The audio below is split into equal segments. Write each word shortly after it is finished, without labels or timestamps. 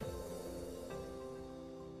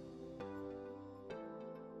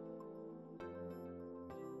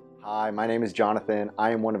Hi, my name is Jonathan.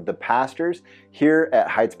 I am one of the pastors here at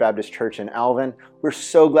Heights Baptist Church in Alvin. We're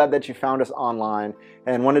so glad that you found us online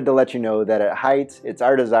and wanted to let you know that at Heights, it's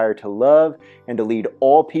our desire to love and to lead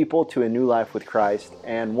all people to a new life with Christ.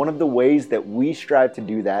 And one of the ways that we strive to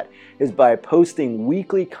do that is by posting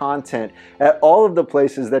weekly content at all of the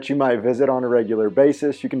places that you might visit on a regular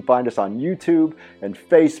basis. You can find us on YouTube and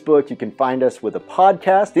Facebook. You can find us with a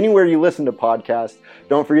podcast, anywhere you listen to podcasts.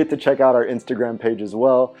 Don't forget to check out our Instagram page as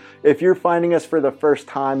well. If you're finding us for the first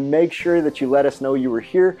time, make sure that you let us know you were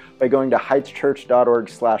here by going to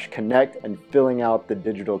heightschurch.org/connect and filling out the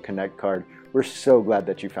digital connect card. We're so glad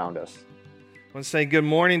that you found us. I want to say good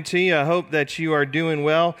morning to you. I hope that you are doing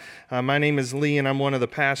well. My name is Lee, and I'm one of the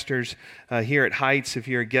pastors here at Heights. If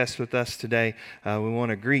you're a guest with us today, we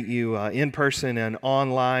want to greet you in person and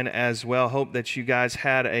online as well. Hope that you guys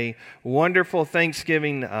had a wonderful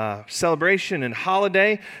Thanksgiving celebration and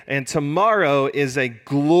holiday. And tomorrow is a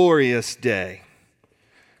glorious day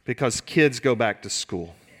because kids go back to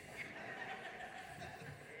school.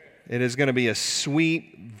 It is going to be a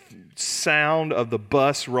sweet sound of the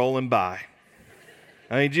bus rolling by.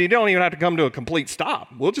 I mean, you don't even have to come to a complete stop.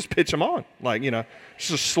 We'll just pitch them on,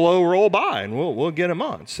 just a slow roll by, and we'll get them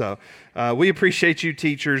on. So we appreciate you,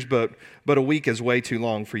 teachers, but a week is way too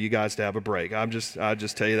long for you guys to have a break. I'll just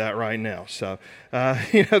tell you that right now. So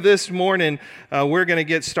this morning we're going to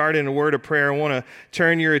get started in a word of prayer. I want to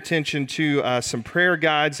turn your attention to some prayer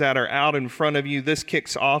guides that are out in front of you. This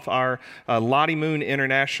kicks off our Lottie Moon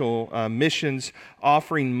International Missions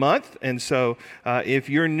Offering Month, and so if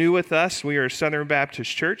you're new with us, we are Southern Baptist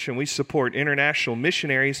Church, and we support international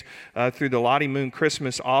missionaries through the Lottie Moon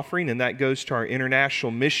Christmas Offering, and that goes to our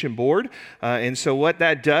International Mission Board. And so what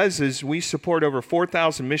that does is we support over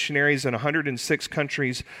 4,000 missionaries in 106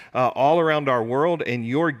 countries all around our world, and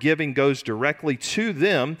your giving goes directly to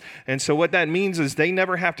them. And so what that means is they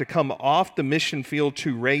never have to come off the mission field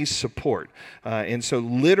to raise support. And so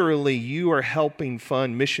literally you are helping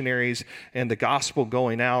fund missionaries and the gospel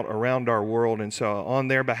going out around our world. And so on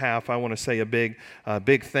their behalf, I want to say a big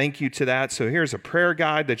thank you to that. So here's a prayer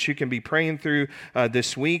guide that you can be praying through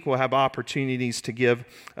this week. We'll have opportunities to give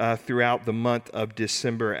throughout the month of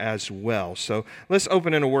December as well. So let's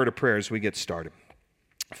open in a word of prayer as we get started.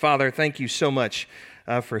 Father, thank you so much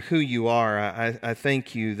for who you are. I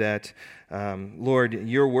thank you that, Lord,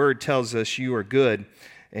 your word tells us you are good.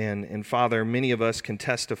 And Father, many of us can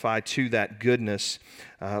testify to that goodness.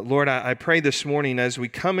 Lord, I pray this morning as we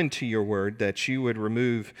come into your word that you would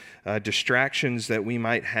remove distractions that we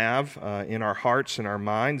might have in our hearts and our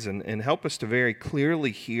minds and help us to very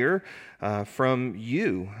clearly hear from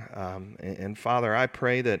you. And Father, I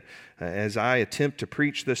pray that as I attempt to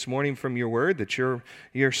preach this morning from your word, that your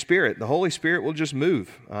Spirit, the Holy Spirit, will just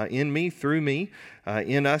move in me, through me,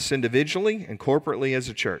 in us individually and corporately as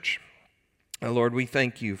a church. Lord, we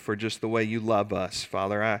thank you for just the way you love us,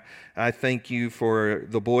 Father. I thank you for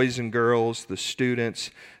the boys and girls, the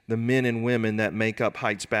students, the men and women that make up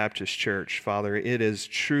Heights Baptist Church. Father, it is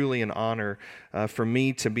truly an honor for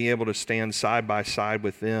me to be able to stand side by side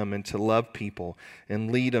with them and to love people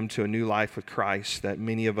and lead them to a new life with Christ that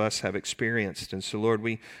many of us have experienced. And so, Lord,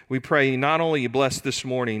 we pray not only you bless this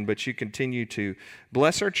morning, but you continue to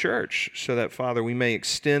bless our church so that, Father, we may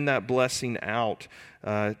extend that blessing out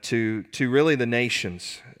to really the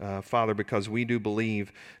nations, Father, because we do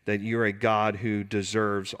believe that you're a God who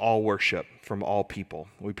deserves all worship from all people.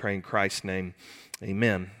 We pray in Christ's name.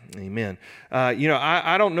 Amen. Amen.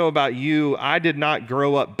 I don't know about you. I did not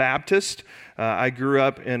grow up Baptist. I grew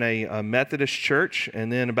up in a Methodist church,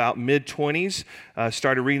 and then about mid-20s,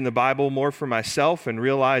 started reading the Bible more for myself and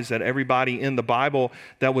realized that everybody in the Bible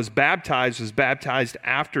that was baptized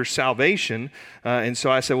after salvation. And so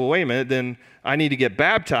I said, well, wait a minute, then I need to get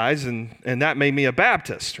baptized, and that made me a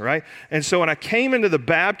Baptist, right? And so when I came into the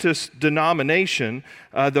Baptist denomination,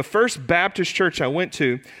 the first Baptist church I went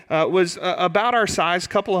to was about our size, a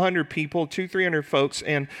couple of hundred people, 200-300 folks.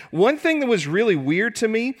 And one thing that was really weird to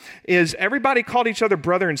me is everybody called each other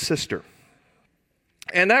brother and sister.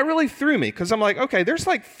 And that really threw me because I'm like, okay, there's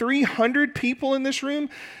like 300 people in this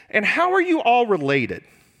room, and how are you all related,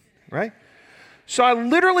 right? So I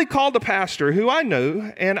literally called the pastor who I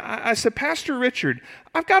know, and I said, Pastor Richard,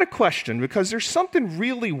 I've got a question because there's something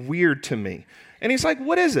really weird to me. And he's like,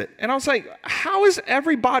 what is it? And I was like, how is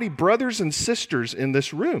everybody brothers and sisters in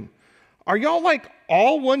this room? Are y'all like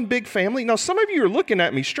all one big family? Now, some of you are looking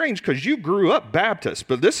at me strange because you grew up Baptist,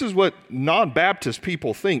 but this is what non-Baptist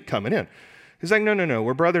people think coming in. He's like, no,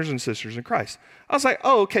 we're brothers and sisters in Christ. I was like,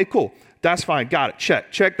 oh, okay, cool. That's fine. Got it.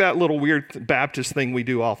 Check that little weird Baptist thing we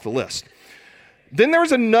do off the list. Then there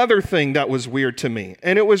was another thing that was weird to me,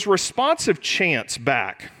 and it was responsive chants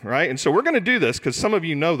back, right? And so we're going to do this because some of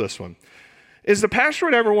you know this one. Is the pastor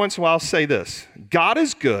would every once in a while say this, God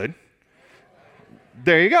is good.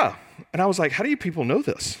 There you go. And I was like, how do you people know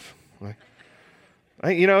this?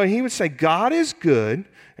 Like, you know, he would say, God is good.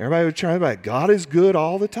 Everybody would try about God is good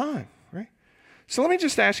all the time, right? So let me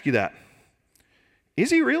just ask you that. Is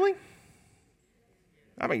he really?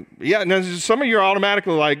 I mean, yeah, no, some of you are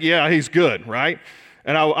automatically like, yeah, he's good, right?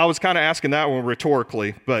 And I was kind of asking that one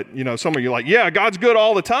rhetorically, but, you know, some of you are like, yeah, God's good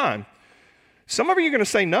all the time. Some of you are going to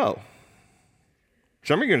say no.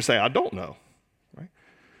 Some of you are going to say, I don't know, right?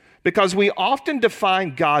 Because we often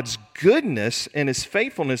define God's goodness and his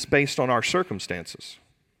faithfulness based on our circumstances.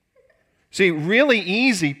 See, really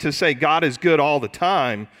easy to say God is good all the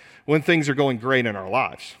time when things are going great in our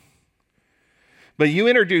lives. But you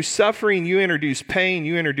introduce suffering, you introduce pain,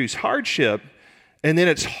 you introduce hardship, and then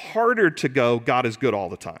it's harder to go, God is good all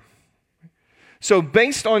the time. So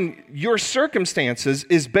based on your circumstances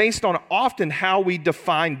is based on often how we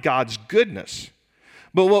define God's goodness.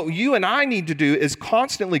 But what you and I need to do is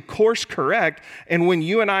constantly course correct, and when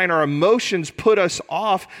you and I and our emotions put us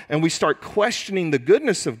off and we start questioning the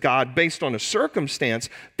goodness of God based on a circumstance,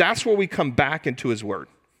 that's where we come back into his word.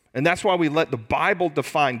 And that's why we let the Bible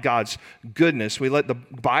define God's goodness. We let the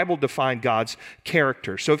Bible define God's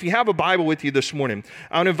character. So if you have a Bible with you this morning,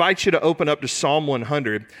 I would invite you to open up to Psalm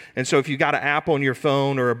 100. And so if you got an app on your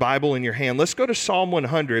phone or a Bible in your hand, let's go to Psalm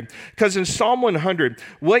 100. Because in Psalm 100,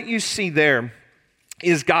 what you see there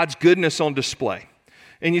is God's goodness on display.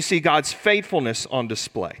 And you see God's faithfulness on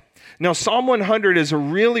display. Now, Psalm 100 is a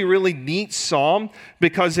really, really neat psalm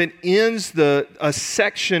because it ends a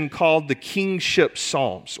section called the Kingship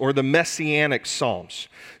Psalms or the Messianic Psalms.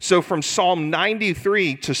 So from Psalm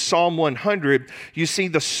 93 to Psalm 100, you see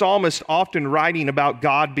the psalmist often writing about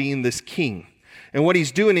God being this king. And what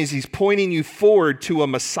he's doing is he's pointing you forward to a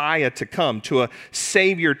Messiah to come, to a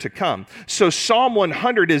Savior to come. So Psalm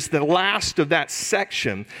 100 is the last of that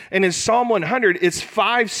section. And in Psalm 100, it's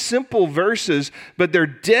 5 simple verses, but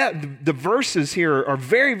the verses here are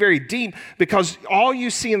very, very deep because all you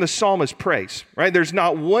see in the psalm is praise, right? There's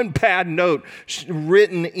not one bad note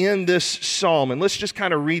written in this psalm. And let's just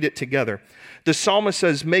kind of read it together. The psalmist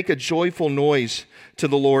says, "Make a joyful noise to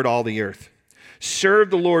the Lord, all the earth. Serve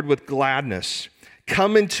the Lord with gladness.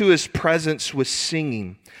 Come into his presence with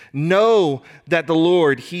singing. Know that the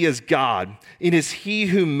Lord, he is God. It is he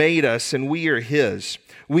who made us, and we are his.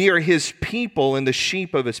 We are his people and the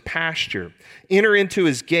sheep of his pasture. Enter into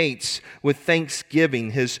his gates with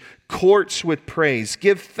thanksgiving, his courts with praise.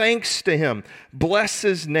 Give thanks to him. Bless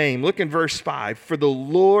his name." Look in verse 5. "For the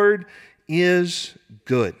Lord is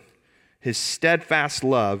good. His steadfast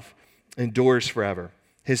love endures forever.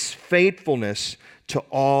 His faithfulness to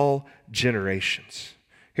all generations."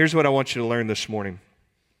 Here's what I want you to learn this morning.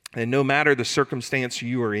 And no matter the circumstance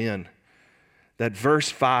you are in, that verse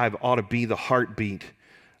 5 ought to be the heartbeat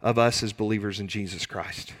of us as believers in Jesus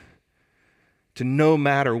Christ. To no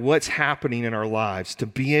matter what's happening in our lives, to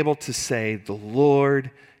be able to say, the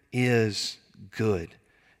Lord is good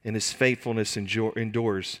and his faithfulness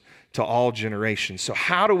endures to all generations. So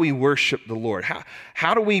how do we worship the Lord?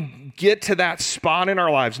 How do we get to that spot in our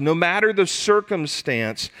lives, no matter the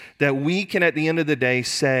circumstance, that we can at the end of the day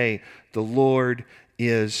say, the Lord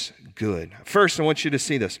is good? First, I want you to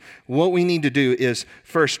see this. What we need to do is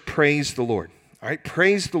first praise the Lord. All right,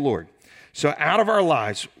 praise the Lord. So out of our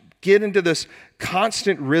lives, get into this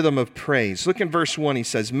constant rhythm of praise. Look in verse 1, he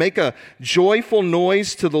says, "Make a joyful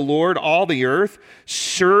noise to the Lord, all the earth.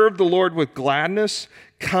 Serve the Lord with gladness.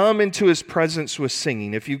 Come into his presence with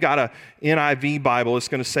singing." If you've got a NIV Bible, it's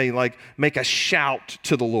going to say, like, make a shout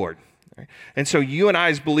to the Lord. And so you and I,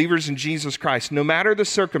 as believers in Jesus Christ, no matter the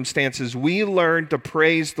circumstances, we learn to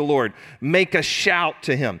praise the Lord. Make a shout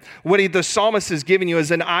to him. What the psalmist is giving you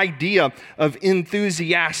is an idea of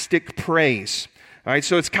enthusiastic praise. All right,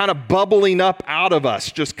 so it's kind of bubbling up out of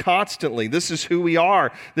us just constantly. This is who we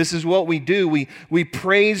are. This is what we do. We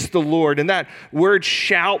praise the Lord. And that word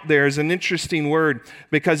shout there is an interesting word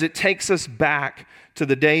because it takes us back to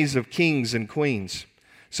the days of kings and queens.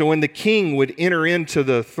 So when the king would enter into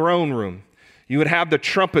the throne room, you would have the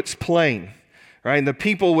trumpets playing. Right? And the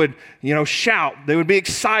people would, shout. They would be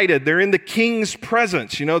excited. They're in the king's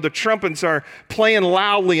presence. The trumpets are playing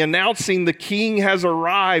loudly, announcing the king has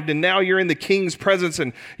arrived, and now you're in the king's presence,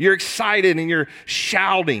 and you're excited, and you're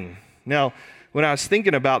shouting. Now, when I was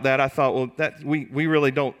thinking about that, I thought, well, that we really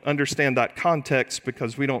don't understand that context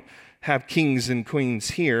because we don't have kings and queens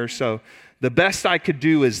here. So the best I could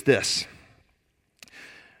do is this.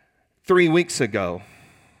 3 weeks ago,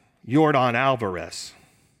 Yordan Alvarez,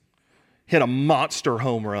 hit a monster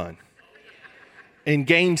home run in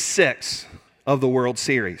Game 6 of the World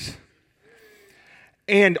Series.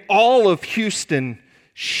 And all of Houston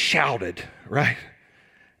shouted, right?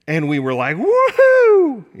 And we were like,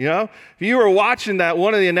 woohoo! You know, if you were watching that,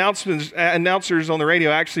 one of the announcers on the radio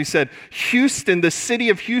actually said, Houston, the city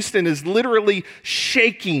of Houston is literally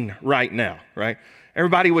shaking right now, right?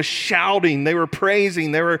 Everybody was shouting, they were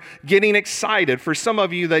praising, they were getting excited. For some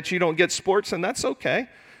of you that you don't get sports, and that's okay.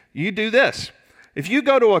 You do this. If you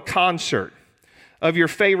go to a concert of your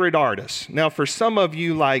favorite artist. Now, for some of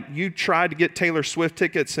you, like, you tried to get Taylor Swift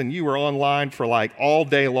tickets and you were online for like all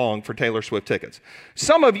day long for Taylor Swift tickets.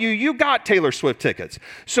 Some of you, you got Taylor Swift tickets.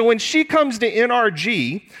 So when she comes to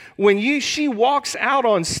NRG, when she walks out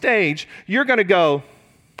on stage, you're going to go,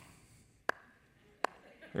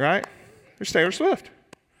 right? There's Taylor Swift.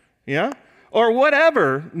 Yeah? Or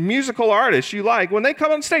whatever musical artist you like. When they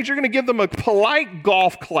come on stage, you're going to give them a polite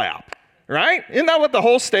golf clap. Right? Isn't that what the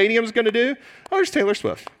whole stadium's going to do? Oh, there's Taylor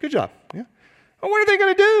Swift. Good job. Yeah. Oh, what are they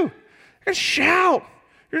going to do? They're going to shout.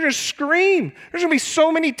 They're going to scream. There's going to be so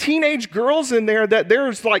many teenage girls in there that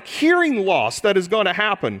there's like hearing loss that is going to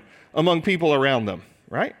happen among people around them.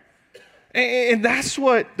 Right? And that's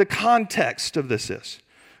what the context of this is.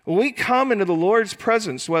 When we come into the Lord's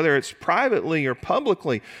presence, whether it's privately or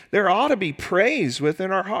publicly, there ought to be praise within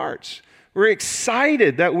our hearts. We're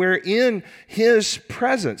excited that we're in His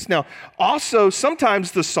presence. Now, also,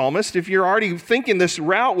 sometimes the psalmist, if you're already thinking this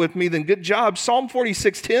route with me, then good job. Psalm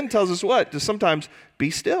 46:10 tells us what? To sometimes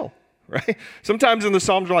be still, right? Sometimes in the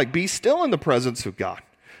Psalms are like, be still in the presence of God.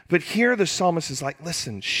 But here the psalmist is like,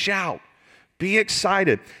 listen, shout, be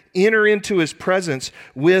excited, enter into His presence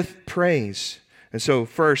with praise. And so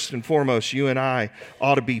first and foremost, you and I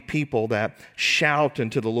ought to be people that shout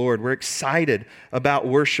unto the Lord. We're excited about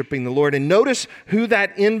worshiping the Lord. And notice who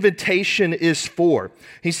that invitation is for.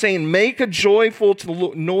 He's saying, make a joyful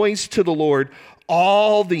noise to the Lord,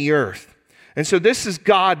 all the earth. And so this is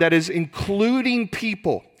God that is including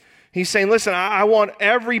people. He's saying, listen, I want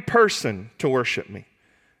every person to worship me.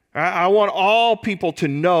 I want all people to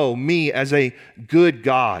know me as a good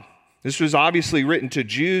God. This was obviously written to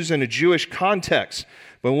Jews in a Jewish context.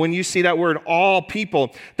 But when you see that word all people,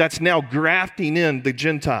 that's now grafting in the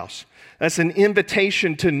Gentiles. That's an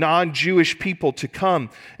invitation to non-Jewish people to come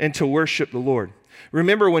and to worship the Lord.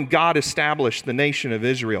 Remember when God established the nation of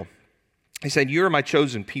Israel, He said, you are my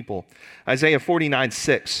chosen people. Isaiah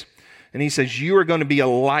 49:6. And He says, you are going to be a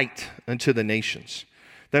light unto the nations.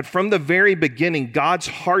 That from the very beginning, God's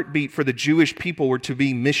heartbeat for the Jewish people were to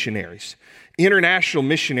be missionaries. International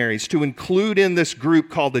missionaries, to include in this group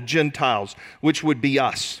called the Gentiles, which would be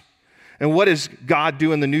us. And what does God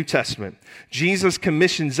do in the New Testament? Jesus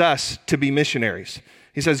commissions us to be missionaries.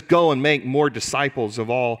 He says, go and make more disciples of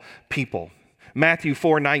all people. Matthew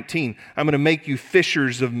 4:19, I'm going to make you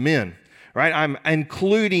fishers of men. Right? I'm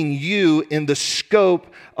including you in the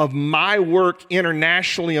scope of my work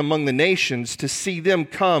internationally among the nations to see them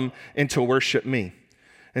come and to worship me.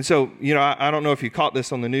 And so, you know, I don't know if you caught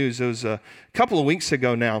this on the news. It was a couple of weeks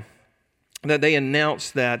ago now that they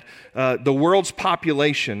announced that the world's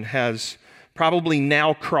population has probably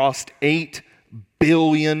now crossed 8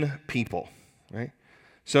 billion people, right?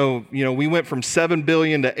 So, you know, we went from 7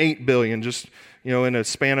 billion to 8 billion just, you know, in a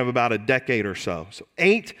span of about a decade or so. So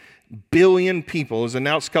 8 billion people. It was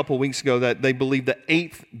announced a couple of weeks ago that they believe the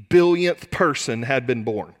 8th billionth person had been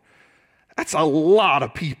born. That's a lot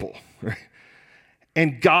of people, right?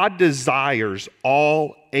 And God desires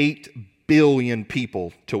all 8 billion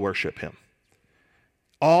people to worship Him.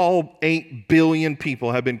 All 8 billion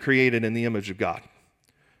people have been created in the image of God.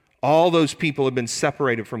 All those people have been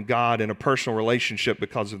separated from God in a personal relationship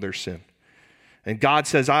because of their sin. And God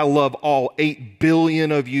says, I love all 8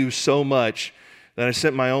 billion of you so much that I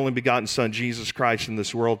sent my only begotten Son, Jesus Christ, in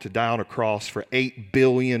this world to die on a cross for 8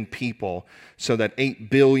 billion people so that 8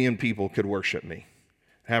 billion people could worship me,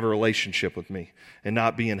 have a relationship with me, and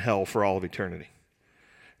not be in hell for all of eternity.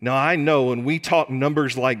 Now, I know when we talk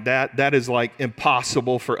numbers like that, that is like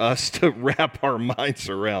impossible for us to wrap our minds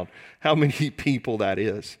around how many people that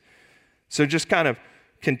is. So just kind of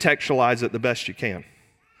contextualize it the best you can.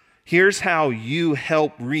 Here's how you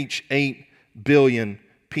help reach 8 billion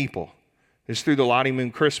people. It's through the Lottie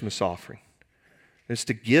Moon Christmas offering. It's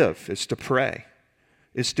to give. It's to pray.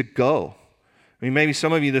 It's to go. I mean, maybe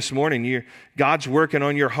some of you this morning, God's working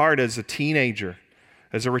on your heart as a teenager,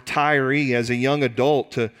 as a retiree, as a young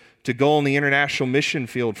adult to go on the international mission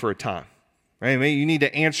field for a time. Right? Maybe you need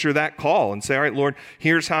to answer that call and say, all right, Lord,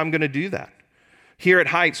 here's how I'm going to do that. Here at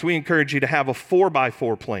Heights, we encourage you to have a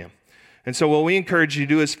 4x4 plan. And so what we encourage you to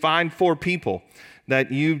do is find 4 people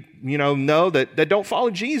that you know that don't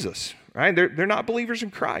follow Jesus, right? They're not believers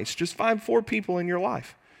in Christ. Just find 4 people in your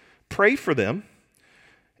life. Pray for them,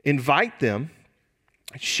 invite them,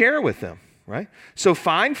 share with them, right? So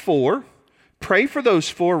find 4, pray for those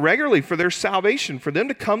 4 regularly for their salvation, for them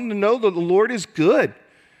to come to know that the Lord is good,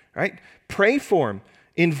 right? Pray for them.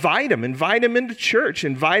 Invite them into church,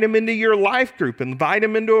 invite them into your life group, invite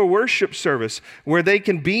them into a worship service where they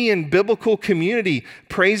can be in biblical community,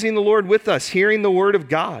 praising the Lord with us, hearing the word of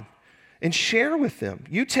God, and share with them.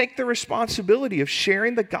 You take the responsibility of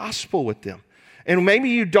sharing the gospel with them. And maybe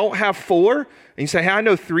you don't have 4, and you say, hey, I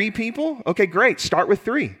know 3 people. Okay, great, start with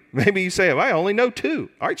 3. Maybe you say, well, I only know 2.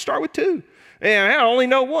 All right, start with 2. And I only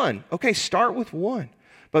know 1. Okay, start with 1.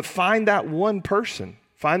 But find that one person.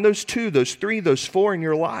 Find those 2, those 3, those 4 in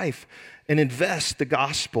your life and invest the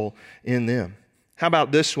gospel in them. How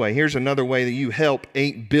about this way? Here's another way that you help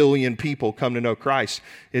 8 billion people come to know Christ.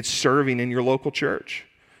 It's serving in your local church.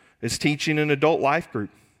 It's teaching an adult life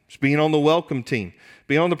group. It's being on the welcome team,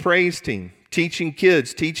 being on the praise team, teaching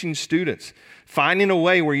kids, teaching students, finding a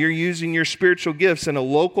way where you're using your spiritual gifts in a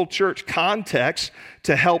local church context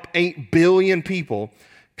to help 8 billion people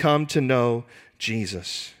come to know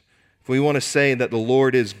Jesus. If we want to say that the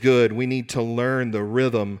Lord is good, we need to learn the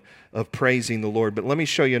rhythm of praising the Lord. But let me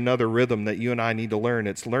show you another rhythm that you and I need to learn.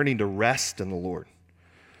 It's learning to rest in the Lord.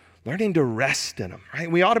 Learning to rest in Him,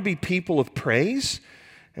 right? We ought to be people of praise,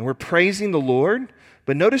 and we're praising the Lord.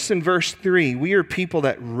 But notice in verse 3, we are people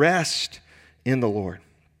that rest in the Lord.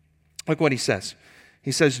 Look what he says.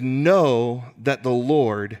 He says, know that the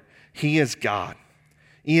Lord, He is God.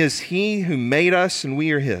 He is He who made us, and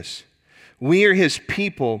we are His. We are His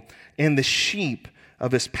people and the sheep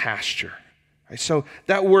of His pasture. Right? So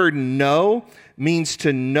that word know means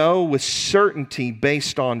to know with certainty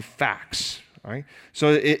based on facts. Right? So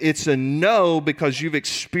it's a know because you've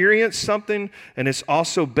experienced something, and it's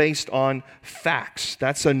also based on facts.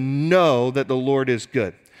 That's a know that the Lord is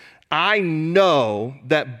good. I know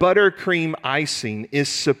that buttercream icing is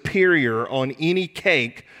superior on any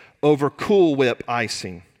cake over Cool Whip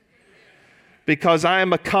icing because I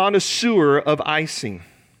am a connoisseur of icing.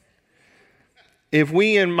 If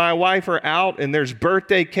we and my wife are out and there's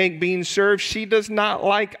birthday cake being served, she does not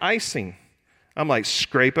like icing. I'm like,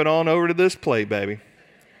 scrape it on over to this plate, baby.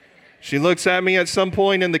 She looks at me at some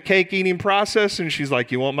point in the cake eating process and she's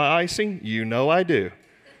like, you want my icing? You know I do.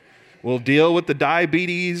 We'll deal with the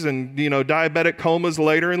diabetes and, diabetic comas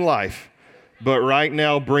later in life. But right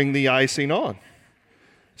now, bring the icing on.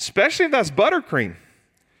 Especially if that's buttercream.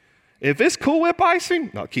 If it's Cool Whip icing,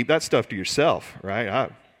 no, keep that stuff to yourself, right? I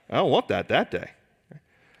don't want that day.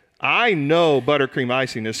 I know buttercream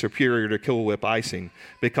icing is superior to Cool Whip icing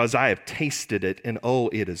because I have tasted it and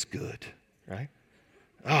it is good, right?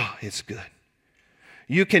 Oh, it's good.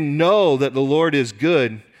 You can know that the Lord is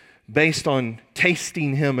good based on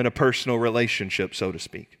tasting Him in a personal relationship, so to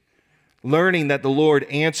speak. Learning that the Lord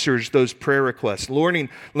answers those prayer requests. Learning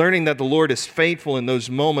that the Lord is faithful in those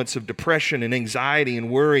moments of depression and anxiety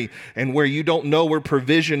and worry and where you don't know where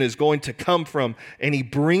provision is going to come from, and He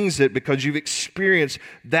brings it because you've experienced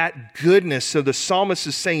that goodness. So the psalmist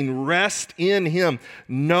is saying, rest in Him.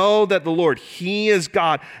 Know that the Lord, He is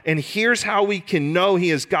God. And here's how we can know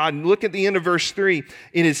He is God. And look at the end of verse 3.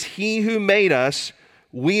 It is He who made us.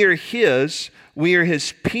 We are His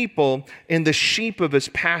people, and the sheep of His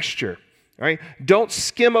pasture. Right? Don't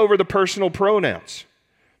skim over the personal pronouns.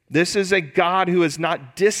 This is a God who is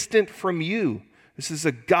not distant from you. This is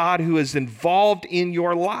a God who is involved in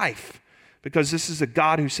your life because this is a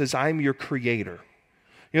God who says, I'm your creator.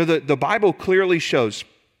 The Bible clearly shows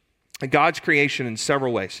God's creation in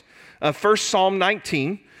several ways. First, Psalm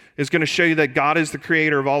 19 is going to show you that God is the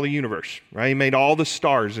creator of all the universe. Right? He made all the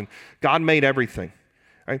stars, and God made everything.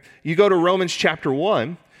 Right? You go to Romans chapter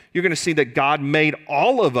 1, you're going to see that God made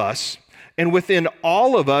all of us. And within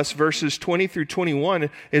all of us, verses 20 through 21,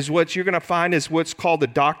 is what you're going to find is what's called the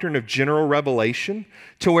doctrine of general revelation,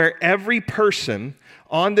 to where every person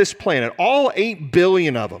on this planet, all 8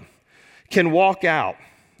 billion of them, can walk out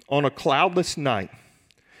on a cloudless night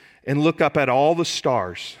and look up at all the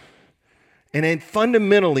stars. And then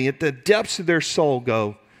fundamentally, at the depths of their soul,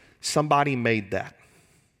 go, somebody made that.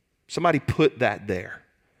 Somebody put that there.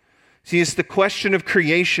 See, it's the question of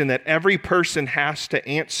creation that every person has to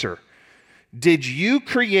answer. Did you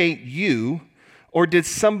create you, or did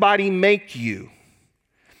somebody make you?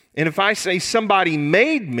 And if I say somebody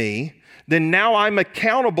made me, then now I'm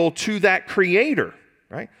accountable to that creator,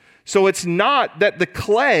 right? So it's not that the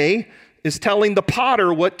clay is telling the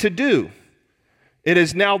potter what to do. It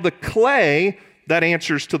is now the clay that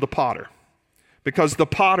answers to the potter because the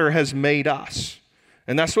potter has made us.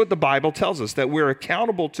 And that's what the Bible tells us, that we're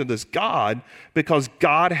accountable to this God because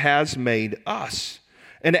God has made us.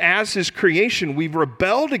 And as his creation, we've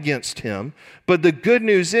rebelled against him. But the good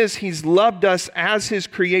news is he's loved us as his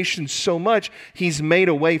creation so much, he's made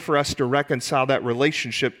a way for us to reconcile that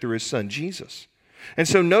relationship through his son, Jesus. And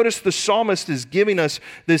so notice the psalmist is giving us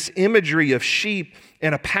this imagery of sheep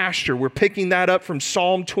and a pasture. We're picking that up from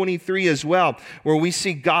Psalm 23 as well, where we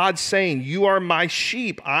see God saying, you are my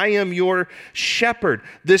sheep. I am your shepherd.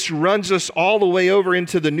 This runs us all the way over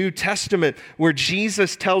into the New Testament, where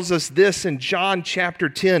Jesus tells us this in John chapter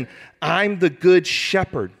 10, I'm the good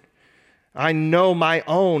shepherd. I know my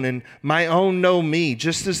own, and my own know me,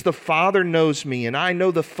 just as the Father knows me, and I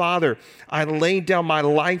know the Father. I lay down my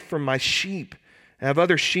life for my sheep. I have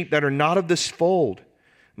other sheep that are not of this fold.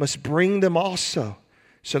 Must bring them also,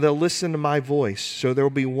 so they'll listen to my voice. So there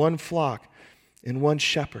will be one flock and one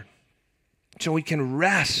shepherd. So we can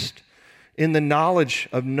rest in the knowledge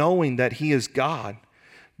of knowing that he is God,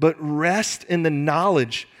 but rest in the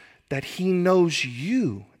knowledge that he knows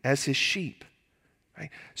you as his sheep.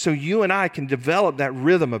 Right? So you and I can develop that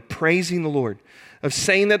rhythm of praising the Lord, of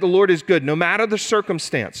saying that the Lord is good, no matter the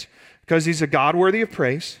circumstance, because he's a God worthy of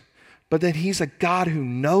praise, but that he's a God who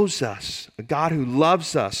knows us, a God who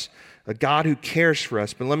loves us, a God who cares for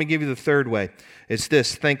us. But let me give you the third way. It's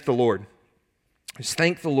this, thank the Lord. It's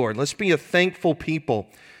thank the Lord. Let's be a thankful people.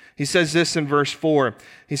 He says this in verse 4.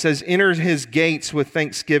 He says, enter his gates with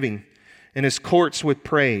thanksgiving and his courts with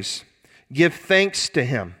praise. Give thanks to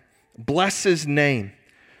him. Bless his name.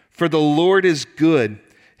 For the Lord is good.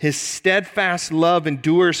 His steadfast love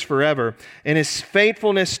endures forever, and his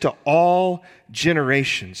faithfulness to all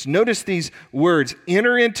generations. Notice these words,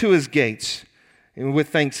 enter into his gates with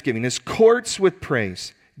thanksgiving, his courts with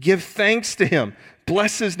praise. Give thanks to him.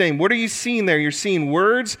 Bless his name. What are you seeing there? You're seeing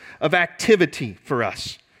words of activity for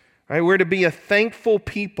us. Right? We're to be a thankful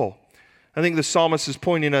people. I think the psalmist is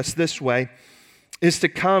pointing us this way, is to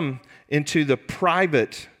come into the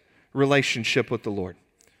private relationship with the Lord,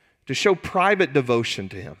 to show private devotion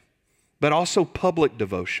to him, but also public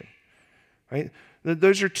devotion. Right?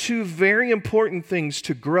 Those are two very important things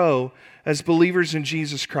to grow as believers in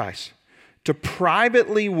Jesus Christ. To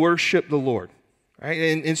privately worship the Lord.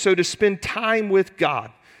 Right? And so to spend time with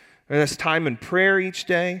God. Right? That's time in prayer each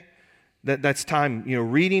day. That's time,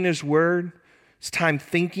 reading his word. It's time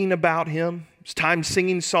thinking about him. It's time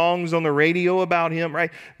singing songs on the radio about him,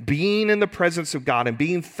 right? Being in the presence of God and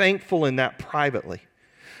being thankful in that privately.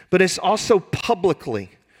 But it's also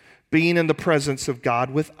publicly being in the presence of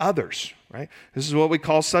God with others, right? This is what we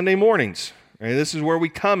call Sunday mornings. Right? This is where we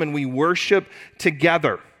come and we worship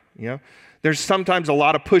together. There's sometimes a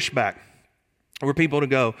lot of pushback where people to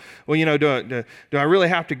go, well, do I really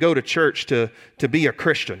have to go to church to be a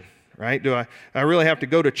Christian, right? Do I really have to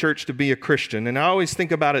go to church to be a Christian? And I always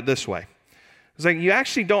think about it this way. It's like you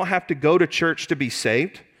actually don't have to go to church to be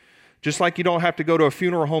saved, just like you don't have to go to a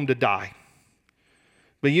funeral home to die.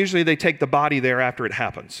 But usually they take the body there after it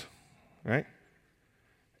happens, right?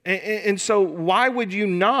 And so why would you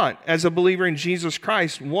not, as a believer in Jesus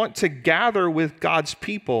Christ, want to gather with God's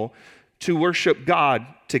people to worship God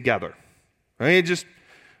together? Right? It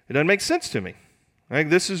doesn't make sense to me. Right?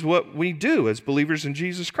 This is what we do as believers in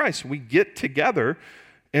Jesus Christ. We get together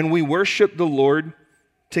and we worship the Lord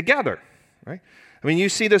together. Right? I mean, you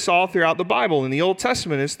see this all throughout the Bible. In the Old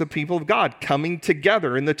Testament, it's the people of God coming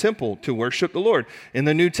together in the temple to worship the Lord. In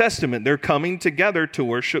the New Testament, they're coming together to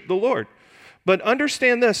worship the Lord. But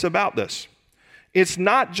understand this about this. It's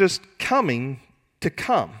not just coming to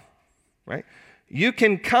come, right? You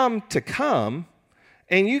can come to come,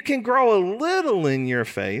 and you can grow a little in your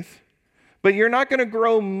faith, but you're not going to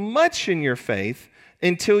grow much in your faith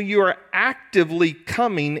until you are actively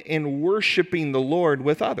coming and worshiping the Lord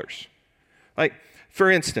with others. Like,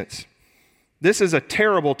 for instance, this is a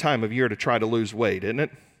terrible time of year to try to lose weight, isn't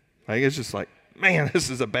it? Like, it's just like, man, this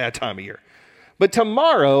is a bad time of year. But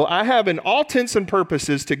tomorrow, I have in all intents and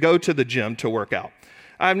purposes to go to the gym to work out.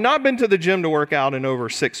 I've not been to the gym to work out in over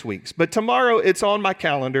 6 weeks, but tomorrow it's on my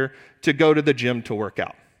calendar to go to the gym to work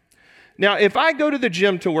out. Now, if I go to the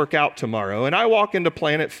gym to work out tomorrow and I walk into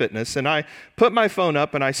Planet Fitness and I put my phone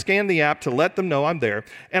up and I scan the app to let them know I'm there,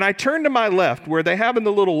 and I turn to my left where they have in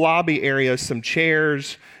the little lobby area some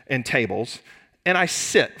chairs and tables, and I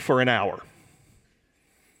sit for an hour.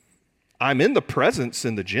 I'm in the presence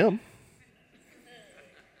in the gym.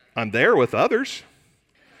 I'm there with others.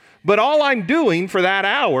 But all I'm doing for that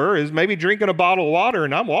hour is maybe drinking a bottle of water,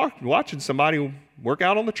 and I'm watching somebody work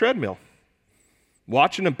out on the treadmill.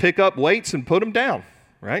 Watching them pick up weights and put them down,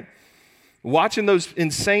 right? Watching those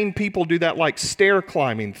insane people do that like stair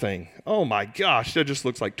climbing thing. Oh my gosh, that just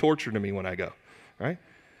looks like torture to me when I go, right?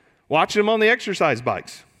 Watching them on the exercise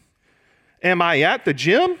bikes. Am I at the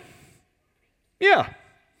gym? Yeah.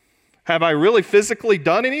 Have I really physically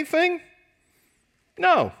done anything?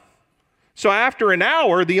 No. So after an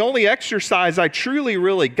hour, the only exercise I truly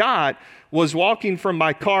really got was walking from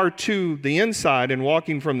my car to the inside and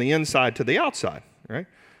walking from the inside to the outside, right?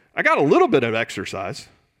 I got a little bit of exercise,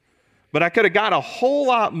 but I could have got a whole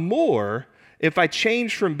lot more if I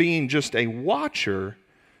changed from being just a watcher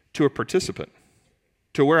to a participant,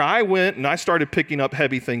 to where I went and I started picking up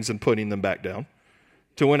heavy things and putting them back down,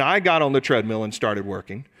 to when I got on the treadmill and started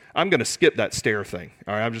working. I'm going to skip that stair thing.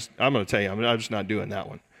 All right, I'm going to tell you, I'm just not doing that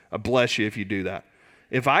one. I bless you if you do that.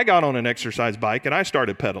 If I got on an exercise bike and I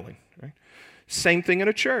started pedaling, right? Same thing in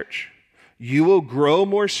a church. You will grow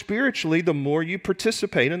more spiritually the more you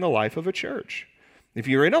participate in the life of a church. If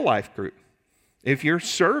you're in a life group, if you're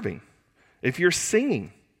serving, if you're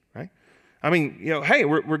singing, right? I mean, hey,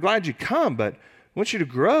 we're glad you come, but we want you to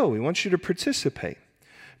grow. We want you to participate.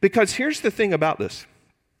 Because here's the thing about this,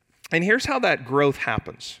 and here's how that growth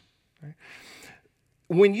happens. Right?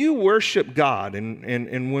 When you worship God,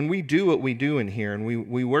 and when we do what we do in here, and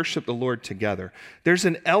we worship the Lord together, there's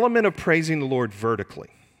an element of praising the Lord vertically.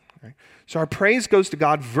 Right? So our praise goes to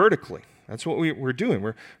God vertically. That's what we're doing.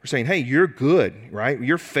 We're saying, hey, you're good, right?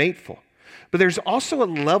 You're faithful. But there's also a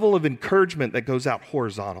level of encouragement that goes out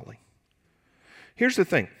horizontally. Here's the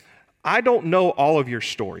thing. I don't know all of your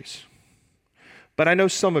stories, but I know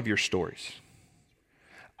some of your stories.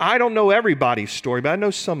 I don't know everybody's story, but I know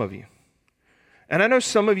some of you. And I know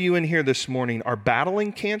some of you in here this morning are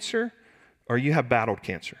battling cancer, or you have battled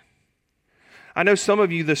cancer. I know some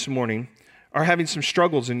of you this morning are having some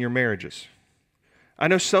struggles in your marriages. I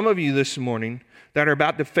know some of you this morning that are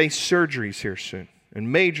about to face surgeries here soon,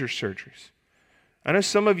 and major surgeries. I know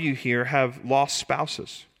some of you here have lost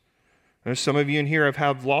spouses. I know some of you in here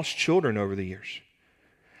have lost children over the years.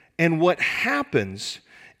 And what happens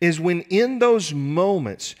is when in those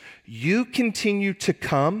moments you continue to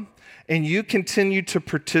come and you continue to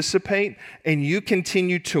participate and you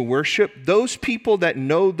continue to worship, those people that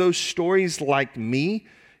know those stories like me,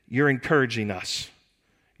 you're encouraging us.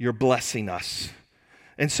 You're blessing us.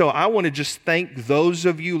 And so I want to just thank those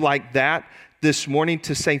of you like that this morning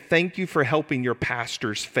to say thank you for helping your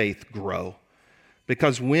pastor's faith grow.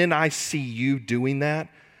 Because when I see you doing that,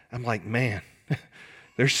 I'm like, man,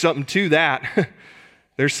 there's something to that.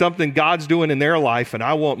 There's something God's doing in their life, and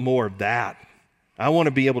I want more of that. I want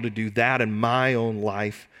to be able to do that in my own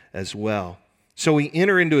life as well. So we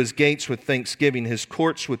enter into his gates with thanksgiving, his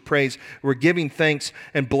courts with praise. We're giving thanks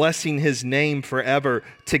and blessing his name forever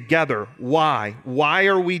together. Why? Why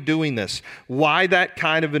are we doing this? Why that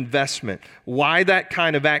kind of investment? Why that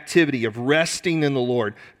kind of activity of resting in the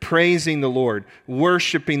Lord, praising the Lord,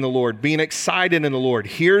 worshiping the Lord, being excited in the Lord?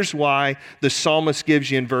 Here's why the psalmist gives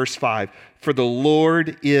you in verse 5. For the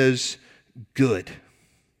Lord is good.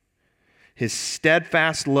 His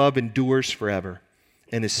steadfast love endures forever,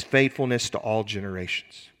 and his faithfulness to all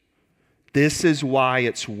generations. This is why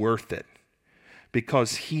it's worth it,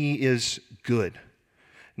 because he is good.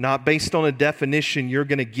 Not based on a definition you're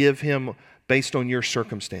going to give him based on your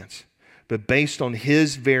circumstance, but based on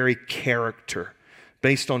his very character,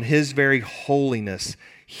 based on his very holiness.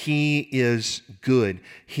 He is good.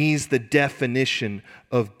 He's the definition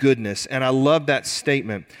of goodness. And I love that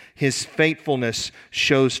statement. His faithfulness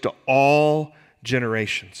shows to all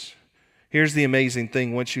generations. Here's the amazing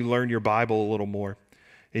thing once you learn your Bible a little more,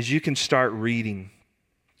 is you can start reading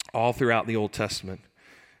all throughout the Old Testament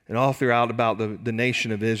and all throughout about the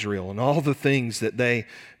nation of Israel and all the things that they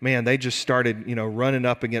just started, running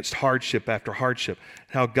up against hardship after hardship,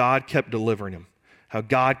 how God kept delivering them, how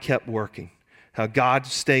God kept working, how God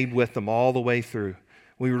stayed with them all the way through.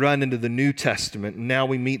 We run into the New Testament, and now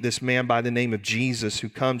we meet this man by the name of Jesus who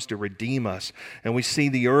comes to redeem us. And we see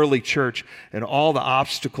the early church and all the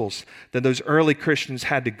obstacles that those early Christians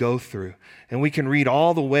had to go through. And we can read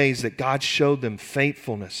all the ways that God showed them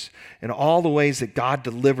faithfulness and all the ways that God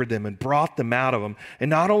delivered them and brought them out of them.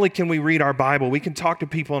 And not only can we read our Bible, we can talk to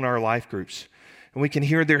people in our life groups, and we can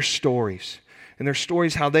hear their stories. And their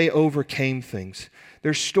stories how they overcame things.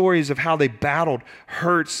 There's stories of how they battled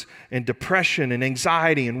hurts and depression and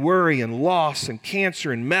anxiety and worry and loss and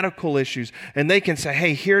cancer and medical issues. And they can say,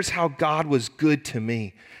 hey, here's how God was good to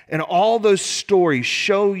me. And all those stories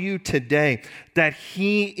show you today that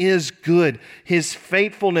he is good. His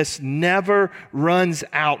faithfulness never runs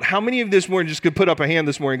out. How many of you this morning just could put up a hand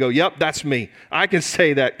this morning and go, yep, that's me. I can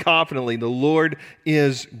say that confidently. The Lord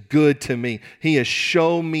is good to me. He has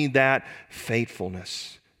shown me that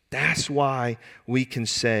faithfulness. That's why we can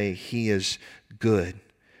say he is good.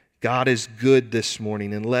 God is good this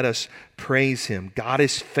morning, and let us praise Him. God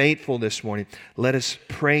is faithful this morning. Let us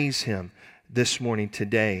praise Him this morning,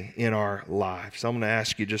 today, in our lives. I'm going to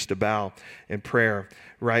ask you just to bow in prayer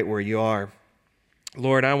right where you are.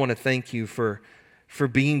 Lord, I want to thank you for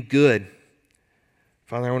being good.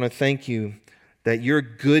 Father, I want to thank you that your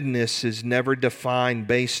goodness is never defined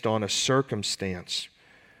based on a circumstance,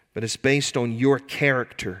 but it's based on your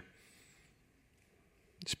character.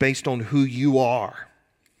 It's based on who you are.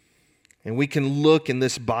 And we can look in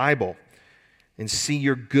this Bible and see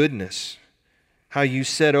your goodness, how you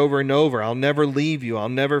said over and over, I'll never leave you, I'll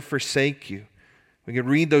never forsake you. We can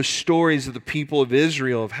read those stories of the people of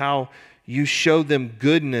Israel of how you showed them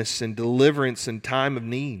goodness and deliverance in time of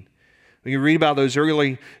need. We can read about those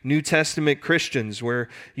early New Testament Christians where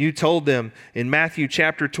you told them in Matthew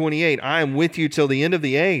chapter 28, I am with you till the end of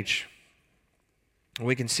the age. And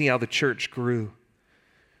we can see how the church grew.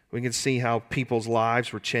 We can see how people's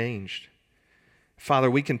lives were changed.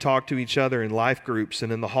 Father, we can talk to each other in life groups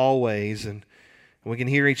and in the hallways, and we can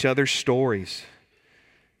hear each other's stories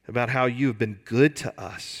about how you have been good to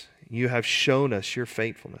us. You have shown us your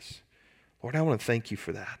faithfulness. Lord, I want to thank you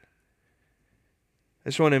for that. I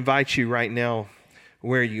just want to invite you right now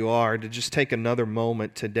where you are to just take another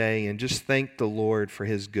moment today and just thank the Lord for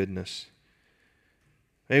His goodness.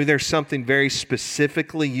 Maybe there's something very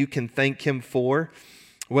specifically you can thank Him for,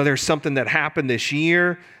 whether it's something that happened this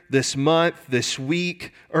year, this month, this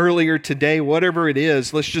week, earlier today, whatever it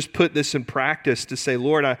is. Let's just put this in practice to say,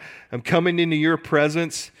 Lord, I'm coming into your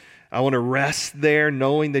presence. I want to rest there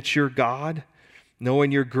knowing that you're God,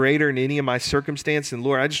 knowing you're greater in any of my circumstance. And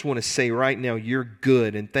Lord, I just want to say right now, you're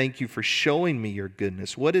good, and thank you for showing me your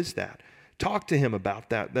goodness. What is that? Talk to Him about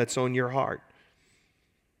that. That's on your heart.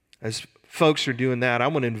 As folks are doing that, I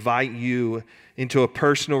want to invite you into a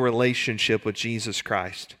personal relationship with Jesus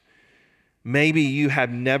Christ. Maybe you have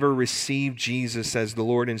never received Jesus as the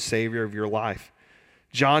Lord and Savior of your life.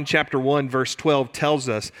 John chapter 1 verse 12 tells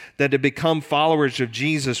us that to become followers of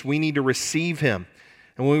Jesus, we need to receive Him.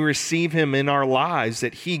 And when we receive Him in our lives,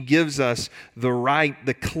 that He gives us the right,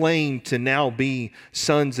 the claim to now be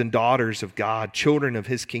sons and daughters of God, children of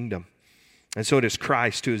His kingdom. And so it is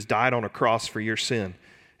Christ who has died on a cross for your sin.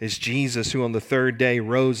 It's Jesus who on the third day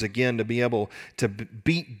rose again to be able to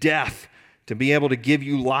beat death, to be able to give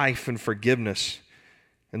you life and forgiveness.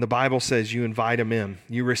 And the Bible says you invite Him in,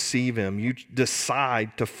 you receive Him, you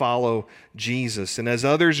decide to follow Jesus. And as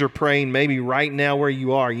others are praying, maybe right now where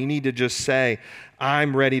you are, you need to just say,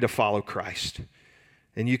 I'm ready to follow Christ.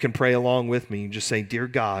 And you can pray along with me. You just say, Dear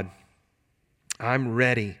God, I'm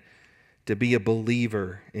ready to be a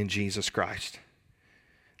believer in Jesus Christ.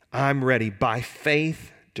 I'm ready by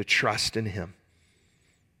faith to trust in Him.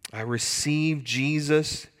 I receive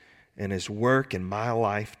Jesus and His work in my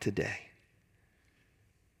life today.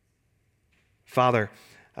 Father,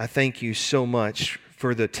 I thank you so much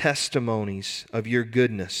for the testimonies of your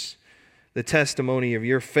goodness, the testimony of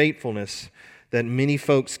your faithfulness that many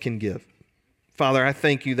folks can give. Father, I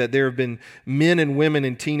thank you that there have been men and women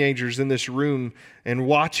and teenagers in this room and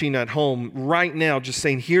watching at home right now just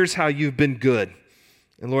saying, here's how you've been good.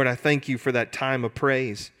 And Lord, I thank you for that time of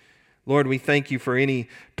praise. Lord, we thank you for any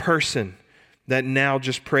person that now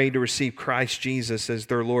just prayed to receive Christ Jesus as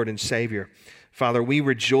their Lord and Savior. Father, we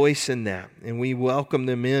rejoice in that, and we welcome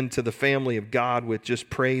them into the family of God with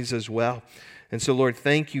just praise as well. And so, Lord,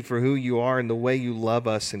 thank you for who you are and the way you love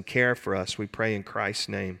us and care for us. We pray in Christ's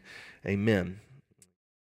name. Amen.